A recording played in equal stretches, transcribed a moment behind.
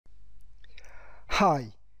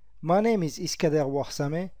Hi, my name is Iskader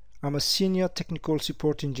Warsame. I'm a Senior Technical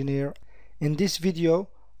Support Engineer. In this video,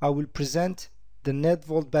 I will present the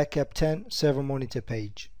Netvault Backup 10 server monitor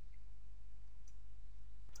page.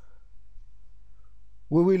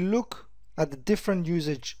 We will look at the different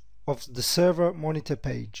usage of the server monitor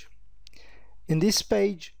page. In this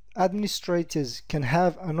page, administrators can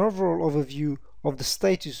have an overall overview of the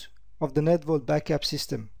status of the Netvault backup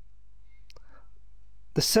system.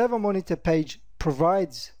 The server monitor page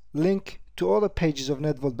provides link to other pages of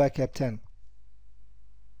Netvault Backup 10.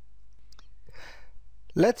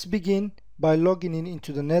 Let's begin by logging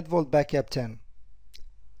into the Netvault Backup 10.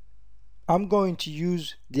 I'm going to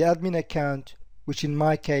use the admin account, which in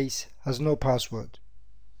my case has no password.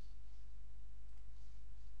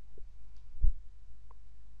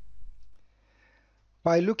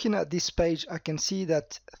 By looking at this page, I can see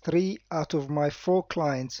that 3 out of my 4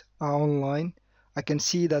 clients are online. I can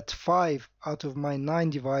see that 5 out of my 9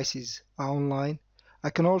 devices are online. I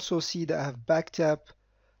can also see that I have backed up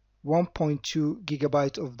 1.2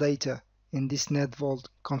 gigabyte of data in this Netvault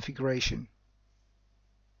configuration.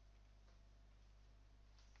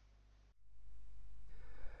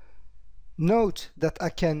 Note that I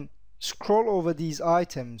can scroll over these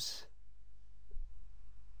items.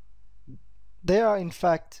 They are in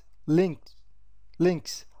fact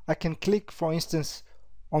links. I can click, for instance,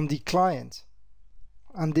 on the client,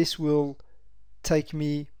 and this will take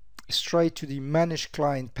me straight to the Manage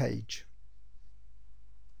Client page.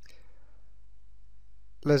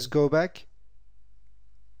 Let's go back.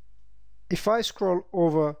 If I scroll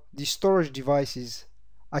over the storage devices,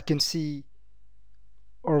 I can see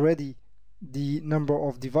already the number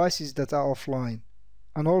of devices that are offline,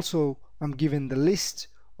 and also I'm given the list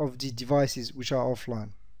of the devices which are offline.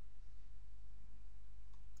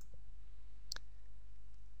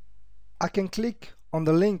 I can click on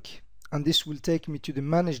the link and this will take me to the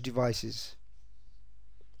Manage Devices.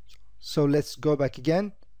 So let's go back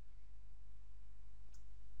again.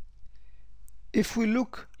 If we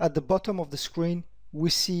look at the bottom of the screen, we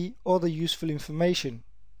see other useful information.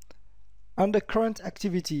 Under Current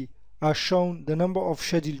Activity are shown the number of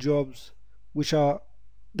scheduled jobs, which are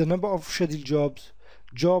the number of scheduled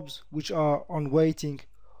jobs which are on waiting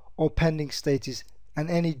or pending status, and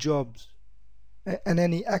any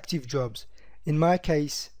active jobs. In my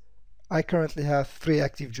case, I currently have 3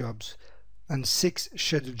 active jobs and 6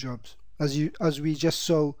 scheduled jobs. As we just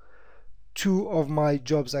saw, 2 of my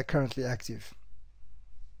jobs are currently active.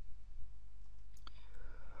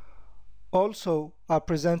 Also are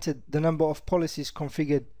presented the number of policies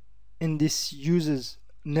configured in this user's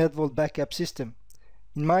Netvault backup system.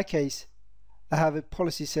 In my case, I have a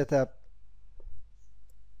policy set up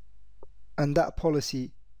and that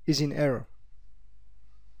policy is in error.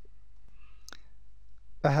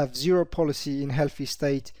 I have 0 policy in healthy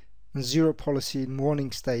state and 0 policy in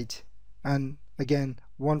warning state, and again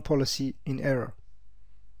 1 policy in error.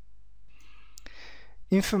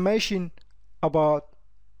 Information about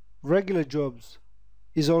regular jobs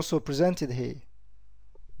is also presented here.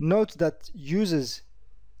 Note that users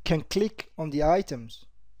can click on the items.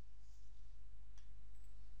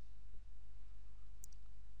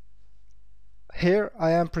 Here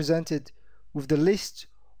I am presented with the list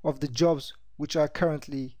of the jobs which are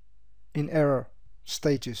currently in error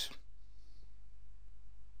status.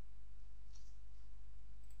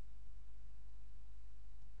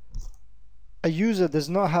 A user does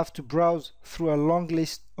not have to browse through a long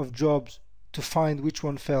list of jobs to find which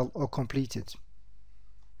one failed or completed.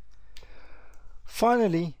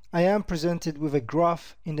 Finally, I am presented with a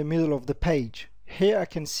graph in the middle of the page. Here I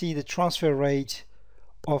can see the transfer rate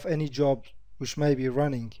of any job which may be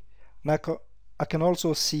running, and I can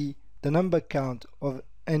also see the number count of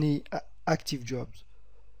any active jobs.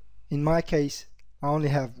 In my case, I only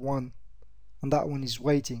have 1, and that one is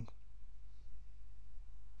waiting.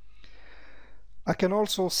 I can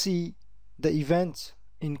also see the events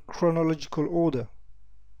in chronological order.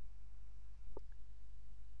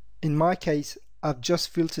 In my case, I've just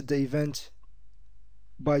filtered the event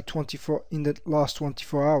by 24 in the last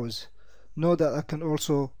 24 hours. Note that I can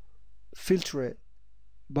also filter it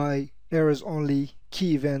by errors only,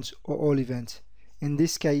 key events, or all events. In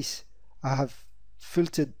this case, I have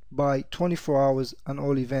filtered by 24 hours and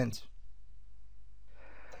all events.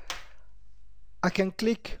 I can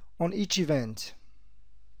click on each event.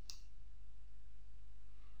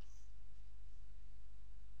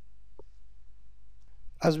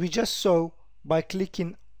 As we just saw, by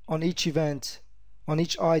clicking on each event, on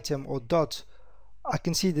each item or dot, I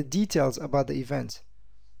can see the details about the event.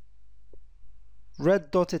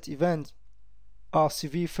 Red dotted events are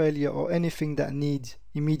severe failure or anything that needs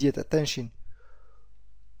immediate attention,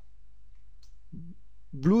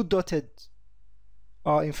 Blue dotted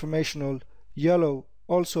are informational, yellow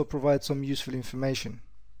also provides some useful information.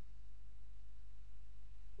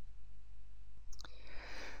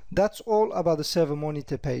 That's all about the server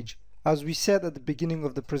monitor page. As we said at the beginning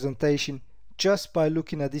of the presentation, just by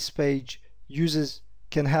looking at this page, users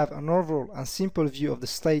can have an overall and simple view of the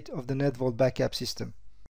state of the Netvault backup system.